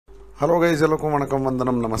Hello guys, எல்லாருக்கும் வணக்கம்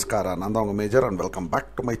வந்தனம் நமஸ்காரம். நான் தான் உங்க major and welcome back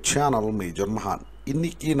to my channel major மகான்.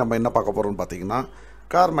 இன்னைக்கு நம்ம என்ன பார்க்க போறோம்னு பாத்தீங்கன்னா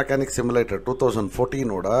கார் மெக்கானிக் சிமுலேட்டர்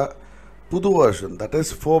 2014 ஓட புது வெர்ஷன், that is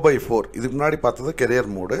 4x4. இதுக்கு முன்னாடி பார்த்தது கெரியர்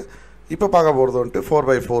மோட். இப்போ பார்க்க போறது வந்து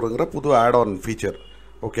 4x4ங்கற புது ஆட் ஆன் ஃபீச்சர்.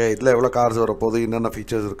 ஓகே, இதுல எவ்வளவு கார்ஸ் வர போகுது, என்னென்ன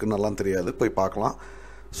ஃபீச்சர்ஸ் இருக்குன்னு எல்லாம் தெரியாது, போய் பார்க்கலாம்.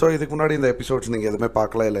 ஸோ இதுக்கு முன்னாடி இந்த எபிசோட்ஸ் நீங்கள் எதுவுமே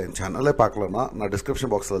பார்க்கல, இல்லை என் சேனலே பார்க்கலன்னா நான்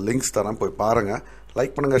டிஸ்கிரிப்ஷன் பாக்ஸில் லிங்க்ஸ் தரேன், போய் பாருங்கள்.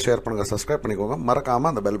 லைக் பண்ணுங்கள், ஷேர் பண்ணுங்கள், சப்ஸ்கிரைப் பண்ணிக்கோங்க, மறக்காமல்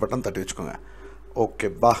அந்த பெல் பட்டன் தட்டி வச்சுக்கோங்க. ஓகே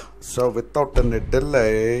பா. So without any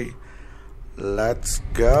delay, let's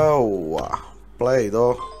go play இதோ.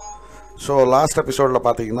 ஸோ லாஸ்ட் எபிசோடில்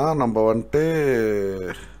பார்த்தீங்கன்னா நம்ம வந்துட்டு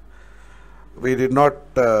we did not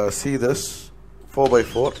see this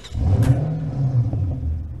 4x4.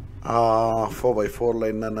 4x4ல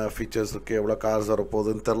என்னென்ன ஃபீச்சர்ஸ் இருக்குது, எவ்வளோ கார்ஸ் வர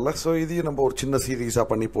போகுதுன்னு தெரில. ஸோ இதையும் நம்ம ஒரு சின்ன சீரீஸாக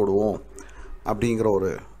பண்ணி போடுவோம் அப்படிங்கிற ஒரு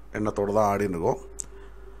எண்ணத்தோடு தான் ஆடின்னு இருக்கோம்.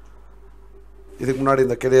 இதுக்கு முன்னாடி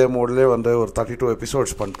இந்த கெரியர் மோட்லேயே வந்து ஒரு 32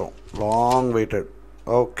 எபிசோட்ஸ் பண்ணிட்டோம், long weighted.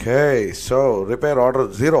 Okay, so repair order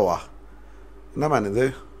 0வா? என்ன மேன் இது?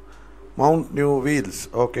 Mount new wheels.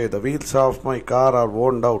 Okay, the wheels of my car R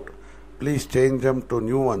worn out. Please change them to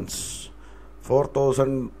new ones.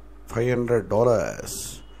 $4,500.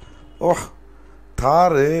 Oh,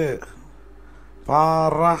 Tharu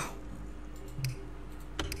para.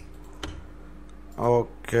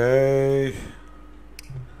 Okay,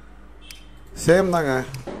 same தாங்க.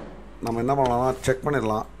 நம்ம என்ன பண்ணலாம்னா check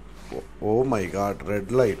பண்ணிடலாம். Oh my God,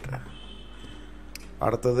 red light.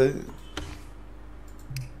 அடுத்தது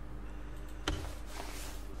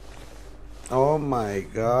oh my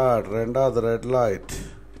God, ரெண்டாவது red light.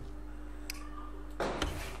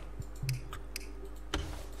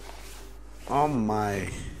 Oh my.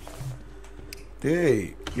 டேய்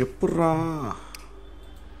எப்பட்றா?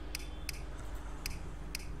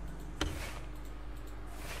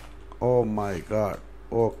 Oh my god.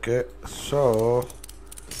 Okay, so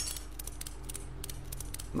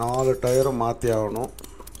 4 டயரும் மாற்றி ஆகணும்.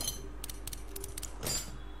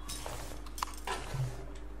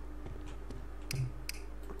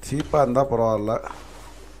 சீப்பாக இருந்தால் பரவாயில்ல,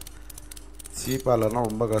 சீப்பாக இல்லைன்னா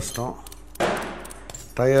ரொம்ப கஷ்டம்.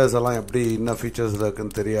 டயர்ஸ் எல்லாம் எப்படி என்ன ஃபீச்சர்ஸில்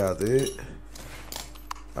இருக்குன்னு தெரியாது.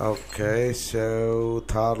 ஓகே, ஸோ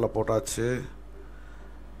தாரில் போட்டாச்சு.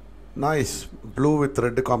 Nice, blue with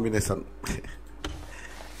red combination.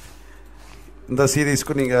 இந்த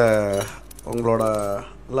சீரீஸ்க்கு நீங்கள் உங்களோட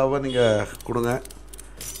லவ்வை நீங்கள் கொடுங்க.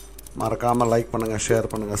 மறக்காமல் லைக் பண்ணுங்கள்,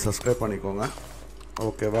 ஷேர் பண்ணுங்கள், சப்ஸ்கிரைப் பண்ணிக்கோங்க.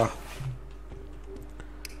 ஓகேவா?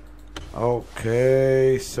 Okay,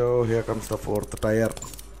 so here comes the 4th tyre.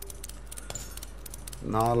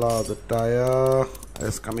 4வது tyre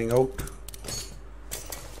is coming out.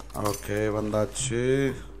 Okay, வந்தாச்சு.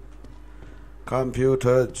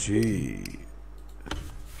 கம்ப்யூட்டர் ஜி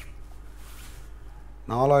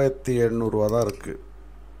 4,800 தான் இருக்கு.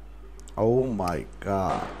 Oh my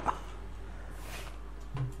God,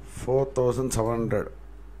 4,700.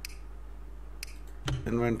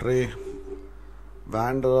 Inventory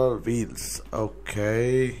wander wheels. Okay,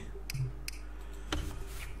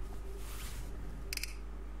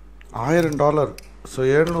 $1,000. So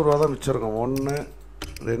 $700 தான் மிச்சிருக்கோம். 1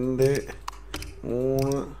 2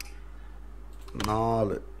 3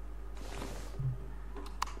 4.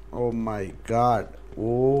 Oh my God,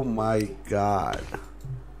 oh my God.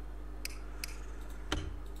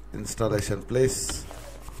 Installation please.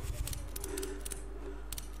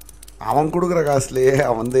 அவன் கொடுக்குற காசுலேயே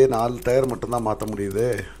அவன் வந்து 4 டயர் மட்டும்தான் மாற்ற முடியுது.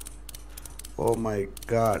 Oh my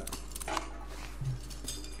God.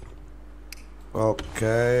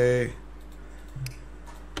 Okay,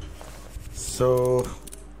 so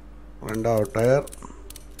 2வது டயர்.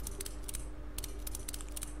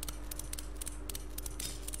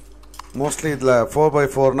 மோஸ்ட்லி இதில்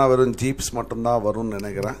 4x4னா வெறும் ஜீப்ஸ் மட்டும்தான் வரும்னு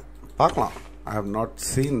நினைக்கிறேன். பார்க்கலாம். I have not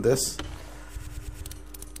seen this.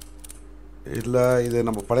 இல்லை, இது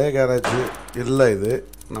நம்ம பழைய கேரேஜ் இல்லை, இது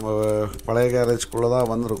நம்ம பழைய கேரேஜ்குள்ளே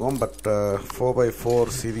தான் வந்திருக்கோம். பட் 4x4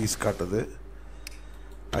 சீரீஸ் காட்டுது.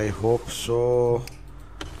 I hope so.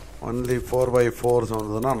 Only 4x4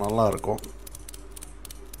 வந்ததுன்னா நல்லா இருக்கும்.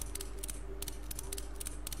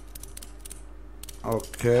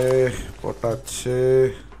 ஓகே, போட்டாச்சு.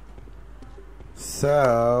 ஸோ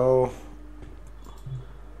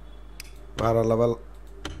வேற லெவல்,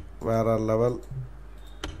 வேற level.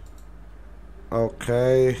 Okay,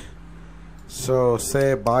 so say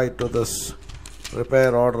bye to this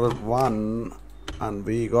repair order 1 and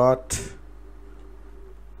we got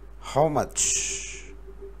how much?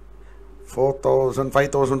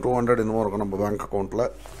 5,200 இன்னும் இருக்கும் நம்ம பேங்க் அக்கௌண்ட்டில்.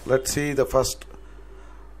 Let's see the first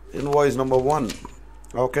invoice number 1.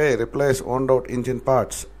 Okay, replace worn out engine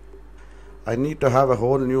parts. I need to have a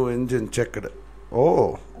whole new engine checked.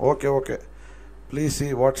 Oh, okay. Please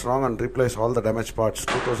see what's wrong and replace all the damaged parts.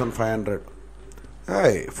 2500.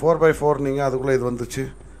 Hey, 4x4 நீங்கள் அதுக்குள்ளே இது வந்துச்சு.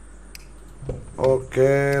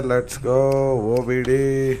 Okay, let's go.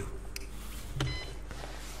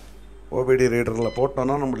 OBD ரீடரில்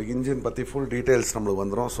போட்டோன்னா நம்மளுக்கு engine பற்றி full details நம்மளுக்கு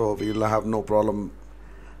வந்துடும். So we'll have no problem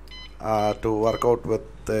to work out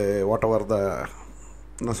with whatever the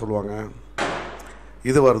என்ன சொல்லுவாங்க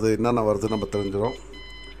இது வருது என்னென்ன வருது நம்ம தெரிஞ்சிடும்.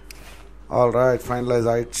 ஆல்ரைட், ஃபைனலைஸ்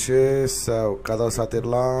ஆயிடுச்சு. கதவை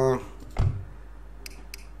சாத்திடலாம்.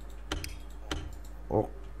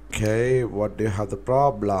 Okay, what to you have the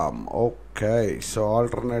problem? Okay, so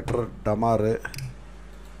alternator டமாரு,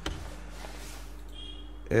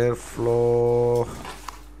 air flow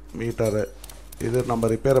metre, இது நம்ம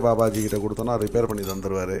ரிப்பேர் பாபாஜி கிட்ட கொடுத்தோன்னா ரிப்பேர் பண்ணி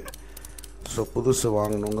தந்துடுவார். ஸோ புதுசு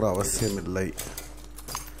வாங்கணுங்கிற அவசியம் இல்லை.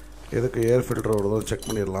 எதுக்கு ஏர் ஃபில்டர் வருதும் செக்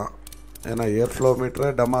பண்ணிடலாம். ஏன்னா ஏர் ஃப்ளோ மீட்டரு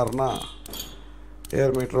டமார்னா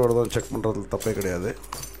ஏர் மீட்டர் வருதும் செக் பண்ணுறதுல தப்பே கிடையாது.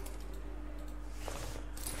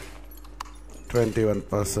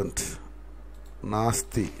 21%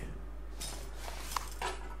 நாஸ்தி.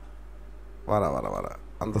 வர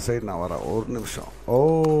அந்த சைடு நான் வரேன், ஒரு நிமிஷம். ஓ,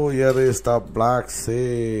 here is the black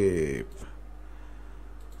shape.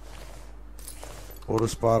 ஒரு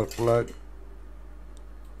ஸ்பார்க் பிளக்,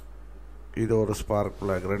 இது ஒரு ஸ்பார்க்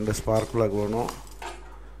பிளக், 2 ஸ்பார்க் பிளக் வேணும்.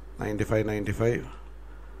 95.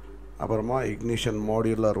 அப்புறமா இக்னிஷன்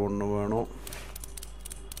மாடியுலர் ஒன்று வேணும்.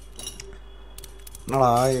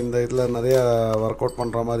 என்னடா இந்த இதில் நிறைய ஒர்க் அவுட்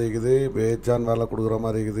பண்ணுற மாதிரி இருக்குது, பேஜான் வேலை கொடுக்குற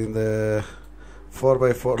மாதிரி இருக்குது. இந்த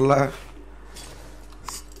 4x4ல்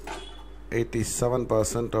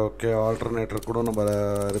 87%. ஓகே, ஆல்டர்னேட்டர் கூட நம்ம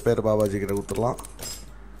ரிப்பேர் பாபாஜி கிட்ட கொடுத்துடலாம்.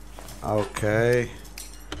 Okay,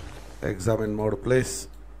 examine mode please.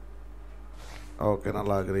 Okay,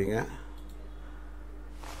 நல்லா இருக்கிறீங்க.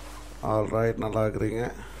 ஆல்ரைட், நல்லா இருக்கிறீங்க.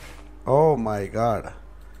 Oh my God,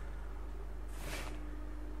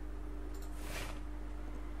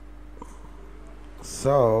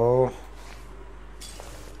 so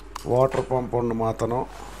water pump ஒன்று மாற்றணும்.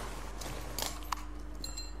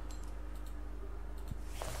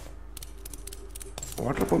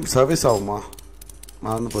 வாட்டர் பம்ப் சர்வீஸ் ஆகுமா?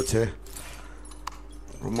 மறந்து போச்சே,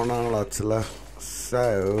 ரொம்ப நாள் ஆச்சுல. So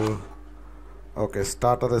okay,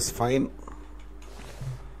 starter is fine.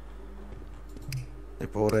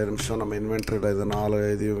 இப்போ ஒரு நிமிஷம் நம்ம இன்வென்ட்ரியில் இது 4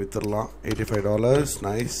 இதையும் விற்றுடலாம். $85.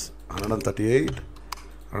 நைஸ். 138,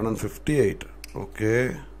 158. ஓகே,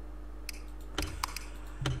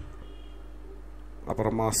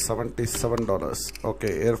 அப்புறமா $77. ஓகே,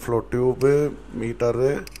 ஏர் flow tube,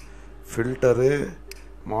 metre, filter,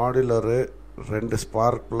 மாடுலரு, 2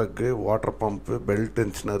 spark plug, water pump, belt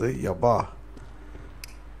டென்ஷனரு. யப்பா,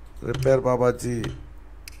 repair Babaji,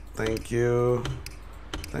 thank you.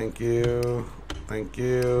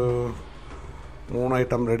 3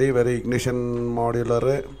 item ready. Very ignition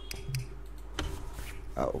மாடுலரு.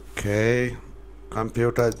 Okay,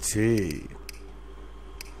 computer G,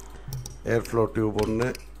 ஏர் ஃப்ளோ டியூப் ஒன்று,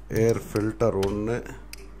 ஏர் ஃபில்டர் ஒன்று,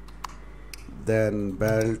 தென்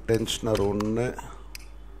பெல்ட் டென்ஷனர் ஒன்று,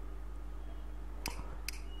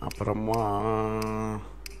 அப்புறமா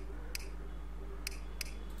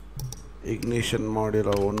இக்னிஷன்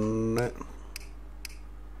மாடுலர் ஒன்று,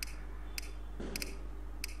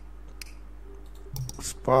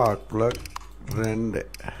 spark plug 2.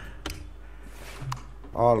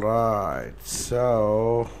 Alright, so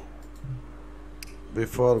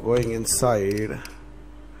before going inside,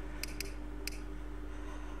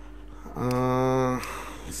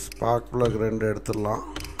 spark plug 2 எடுத்துடலாம்.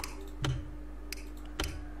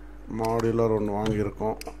 Modular ஒன்று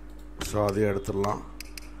வாங்கியிருக்கோம், so அதையும் எடுத்துடலாம்.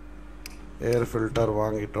 ஏர் ஃபில்டர்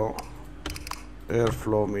வாங்கிட்டோம், ஏர்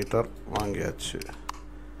ஃப்ளோ மீட்டர் வாங்கியாச்சு.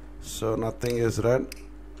 So nothing is red.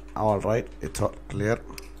 Alright, it's all clear.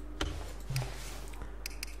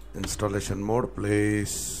 Installation mode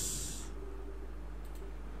please.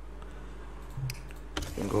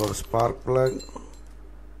 Go to spark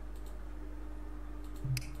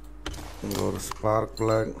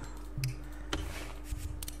plug,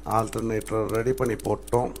 alternator ready பண்ணி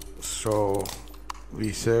போட்டோம். So we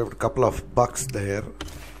saved couple of bucks there.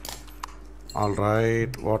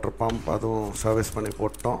 Alright, water pump அதுவும் service பண்ணி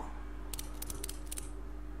போட்டோம்.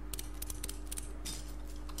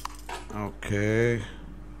 Okay,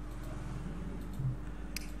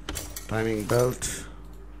 timing belt,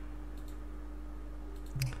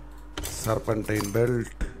 serpentine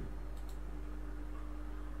belt,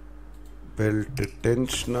 belt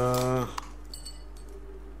tensioner,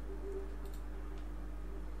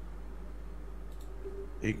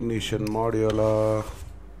 ignition modular,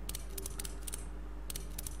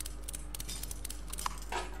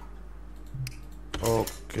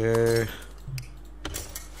 okay,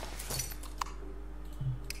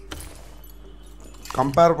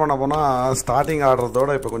 compare பண்ண போனால் starting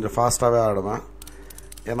ஆடுறதோட இப்போ கொஞ்சம் ஃபாஸ்ட்டாகவே ஆடுவேன்.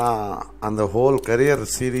 ஏன்னா அந்த ஹோல் கரியர்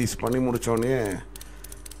சீரீஸ் பண்ணி முடித்தோடனே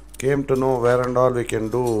came to know where and all we can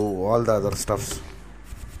do all the other stubs.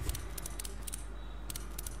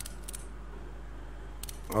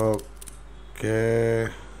 Okay,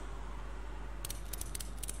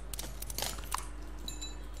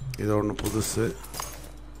 இது ஒன்று புதுசு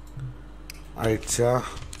ஆயிடுச்சா?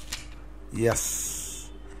 எஸ்.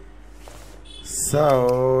 ஸோ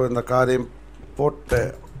இந்த காரியம் போட்டு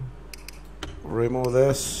remove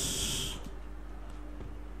this.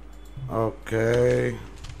 Okay,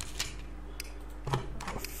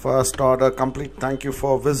 first order complete. Thank you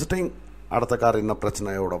for visiting. அடுத்த கார் என்ன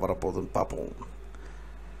பிரச்சனையோட வரப்போகுதுன்னு பார்ப்போம்.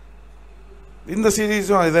 இந்த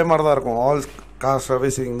சீரீஸும் இதே மாதிரி தான் இருக்கும், ஆல் கார்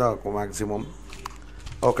சர்வீசிங் தான் இருக்கும் மேக்ஸிமம்.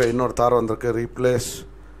 ஓகே, இன்னொரு தார் வந்திருக்கு, replace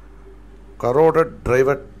corroded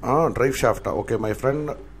drive shaft. Okay, my friend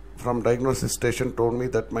from diagnosis station told me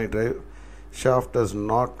that my drive shaft is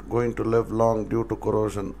not going to live long due to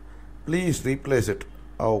corrosion. Please replace it.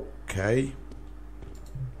 Okay,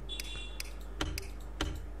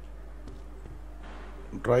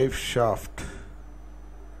 drive shaft.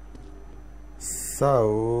 So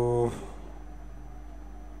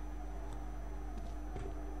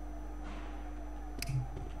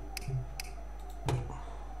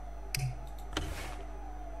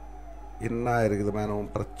என்ன இருக்குது madam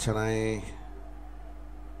பிரச்சனை?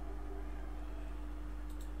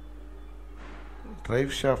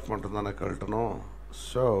 Drive shaft மட்டும் தானே கழட்டணும்.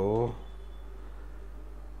 So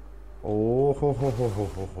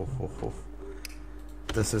ஓஹோஹோஹோஹோஹோஹோ,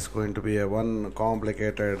 this is going to be a one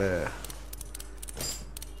complicated.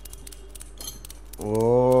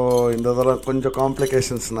 இந்த இதெல்லாம் கொஞ்சம்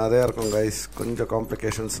complications நிறையா இருக்கும் கைஸ், கொஞ்சம்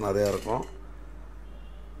காம்ப்ளிகேஷன்ஸ் நிறையா இருக்கும்.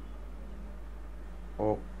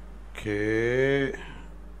 Okay,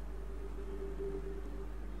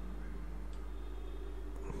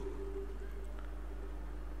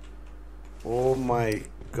 oh my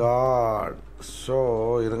god. So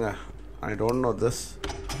இருங்க, ஐ டோன்ட் நோ திஸ்,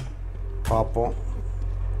 பார்ப்போம்.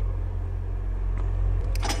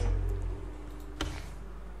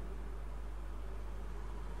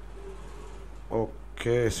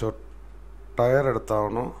 Okay, so tyre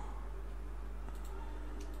எடுத்தாகணும்.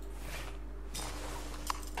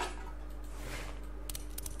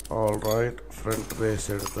 Alright, front base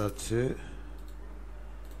எடுத்தாச்சு.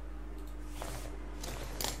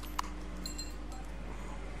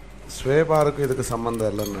 ஸ்வே பாருக்கு இதுக்கு சம்மந்தம்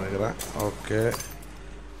இல்லைன்னு நினைக்கிறேன். Okay,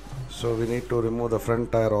 so we need to remove the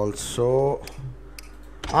front tyre also.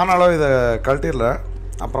 ஆனாலும் இதை கழட்டிடல,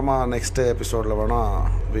 அப்புறமா நெக்ஸ்ட் எபிசோடில் வேணால்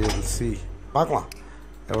வி வில் சி, பார்க்கலாம்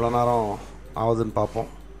எவ்வளோ நேரம் ஆகுதுன்னு பார்ப்போம்.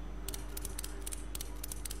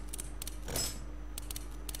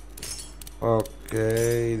 ஓகே,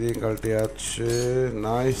 இதையும் கழட்டியாச்சு.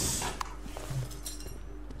 நைஸ்.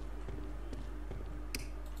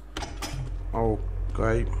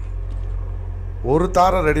 ஓகே, ஒரு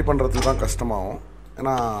தாரை ரெடி பண்ணுறதுக்கு தான் கஷ்டமாகும்,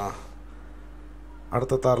 ஏன்னா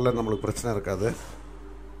அடுத்த தாரில் நம்மளுக்கு பிரச்சனை இருக்காது.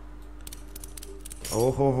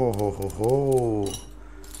 ஓஹோஹோஹோஹோ,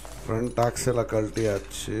 front axial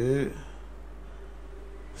கழட்டியாச்சு.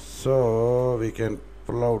 So we can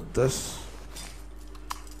pull out this.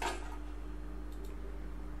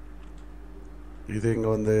 இது இங்கே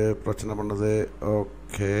வந்து பிரச்சனை பண்ணுது.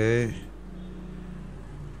 Okay,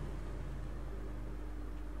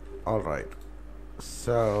 alright,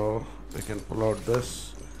 so we can pull out this.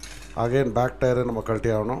 Again back tire நம்ம கழட்டி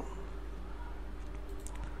ஆகணும்.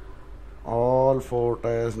 All 4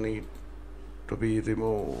 tires need to be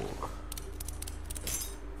removed.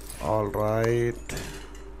 Alright,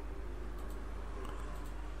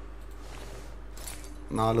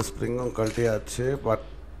 4 ஸ்ப்ரிங்கும் கழட்டியாச்சு. But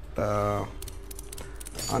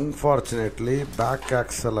unfortunately back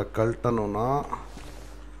ஆக்ஸலை கழட்டணும்னா,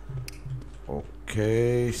 okay,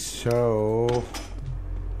 so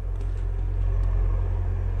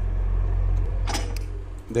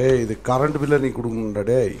டேய் இது கரண்ட் பில்லை நீ கொடுக்கணுண்டா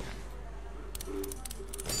டேய்.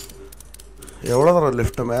 எவ்வளோ தூரம்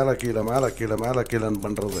லிஃப்ட்டை மேலே கீழே மேலே கீழே மேலே கீழேன்னு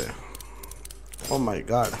பண்ணுறது? Oh my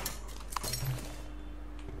God.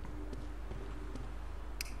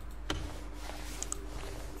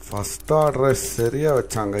 ஃபஸ்ட் ஆர்டரை சரியாக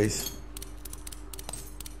வச்சாங்க ஐஸ்.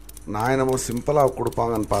 நான் என்னமோ சிம்பிளாக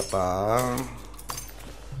கொடுப்பாங்கன்னு பார்த்தா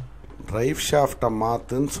ட்ரைவ் ஷாஃப்டை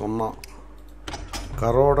மாற்றுன்னு சொன்னான்,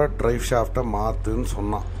 கரோட ட்ரைவ் ஷாஃப்டை மாற்றுன்னு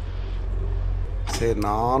சொன்னான். சரி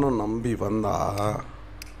நானும் நம்பி வந்தா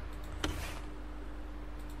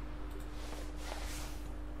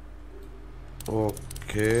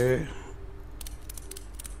okay.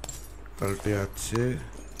 கழட்டியாச்சு.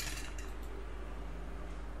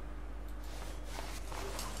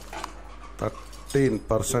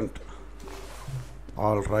 %13.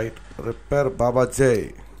 All right. Repair Baba J.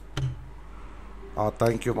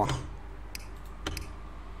 Thank you, ma.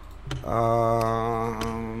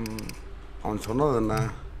 அவன் சொன்னது என்ன?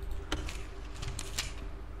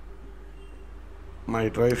 My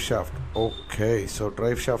drive shaft. Okay, so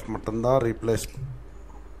drive shaft மட்டும்தான் replace.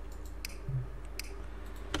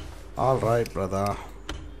 All right, brother.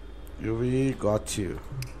 UV got you.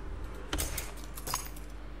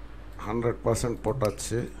 100%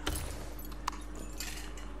 போட்டாச்சு.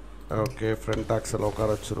 ஓகே, ஃப்ரண்ட் ஆக்சல் உட்கார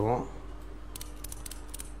வச்சுருவோம்.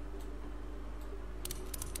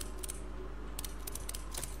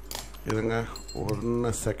 இருங்க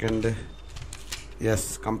 1 செகண்டு. S,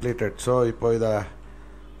 completed. ஸோ இப்போ இதை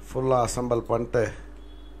ஃபுல்லாக அசம்பிள் பண்ணிட்டு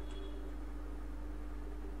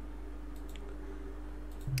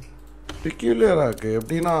பிக்யூலியராக இருக்குது.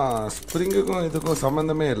 எப்படின்னா ஸ்ப்ரிங்குக்கும் இதுக்கும்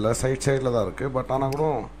சம்மந்தமே இல்லை, சைடில் தான் இருக்குது. பட் ஆனால் கூட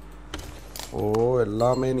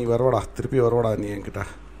எல்லாமே நீ வருவாடா, திருப்பி வருவாடா நீ என்கிட்ட.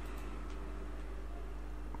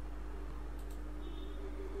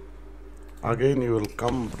 Again you will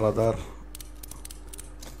come brother.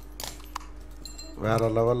 வேறு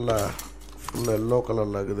லெவலில் ஃபுல் எல்லோ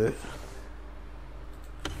கலரில் இருக்குது.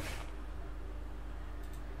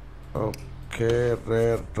 Okay,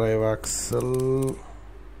 rare drive axle.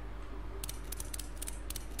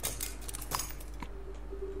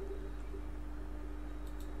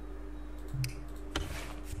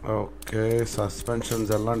 Okay,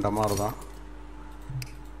 suspensions எல்லாம் டமார் தான்.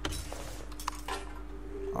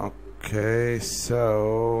 Okay, so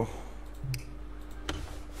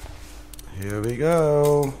here we go.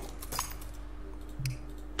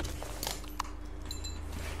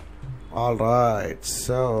 All right,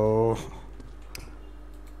 so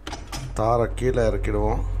தாரை கீழே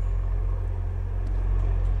இறக்கிடுவோம்.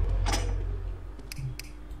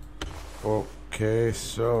 Okay,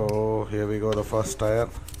 so here we go, the first tire.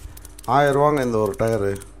 1000 ரூபாங்க இந்த ஒரு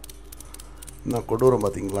டயரு. இன்னும் கொடூரம்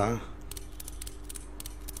பார்த்தீங்களா?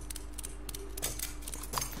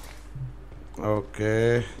 Okay,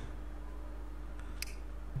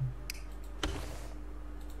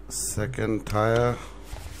 second tyre.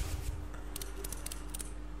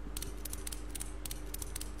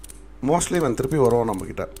 மோஸ்ட்லி இவன் திருப்பி வருவான்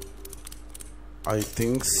நம்மக்கிட்ட, I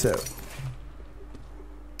think so.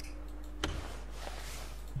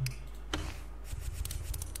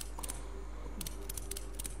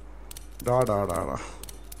 Tata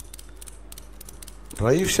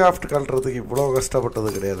drive shaft கழட்டுறதுக்கு இவ்வளோ கஷ்டப்பட்டது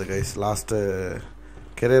கிடையாது கைஸ், லாஸ்ட்டு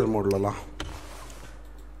கெரியர் மோட்லலாம்.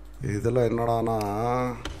 இதில் என்னடானா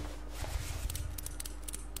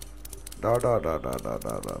டாடா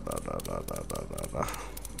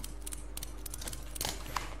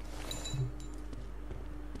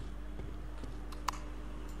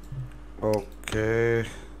ஓகே,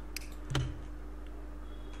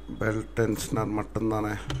 பெல்ட் டென்ஷனர்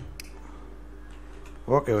மட்டும்தானே.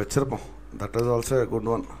 ஓகே, வச்சுருப்போம். That is also a good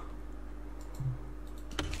one.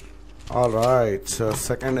 All right, so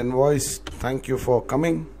second invoice. Thank you for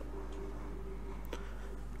coming.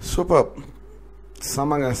 Superb.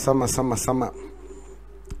 Sama.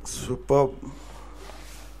 Superb.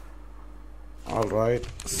 All right,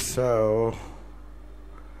 so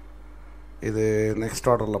இது next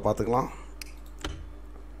orderல பார்த்துக்கலாம்.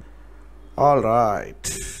 All right.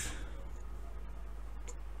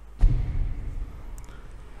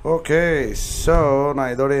 Okay, so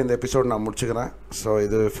நான் இதோட இந்த episode நான் முடிச்சுக்கிறேன். So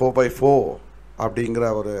இது 4x4 அப்படிங்கிற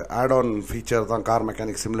ஒரு ஆட் ஆன் ஃபீச்சர் தான் கார்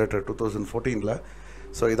மெக்கானிக் சிமுலேட்டர் 2014.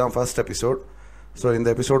 ஸோ இதுதான் ஃபர்ஸ்ட் எபிசோட். ஸோ இந்த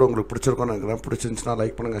எபிசோடு உங்களுக்கு பிடிச்சிருக்கோன்னு நினைக்கிறேன். பிடிச்சிருந்துச்சுன்னா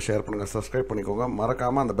லைக் பண்ணுங்கள், ஷேர் பண்ணுங்கள், சப்ஸ்கிரைப் பண்ணிக்கோங்க.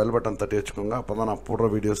 மறக்காமல் அந்த பெல் பட்டன் தட்டி வச்சுக்கோங்க. அப்போ தான் நான் போடுற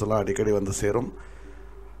வீடியோஸ் எல்லாம் அடிக்கடி வந்து சேரும்.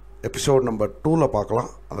 எபிசோட் நம்பர் 2ல் பார்க்கலாம்.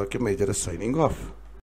 அது வரைக்கும் மேஜர் இஸ் சைனிங் ஆஃப்.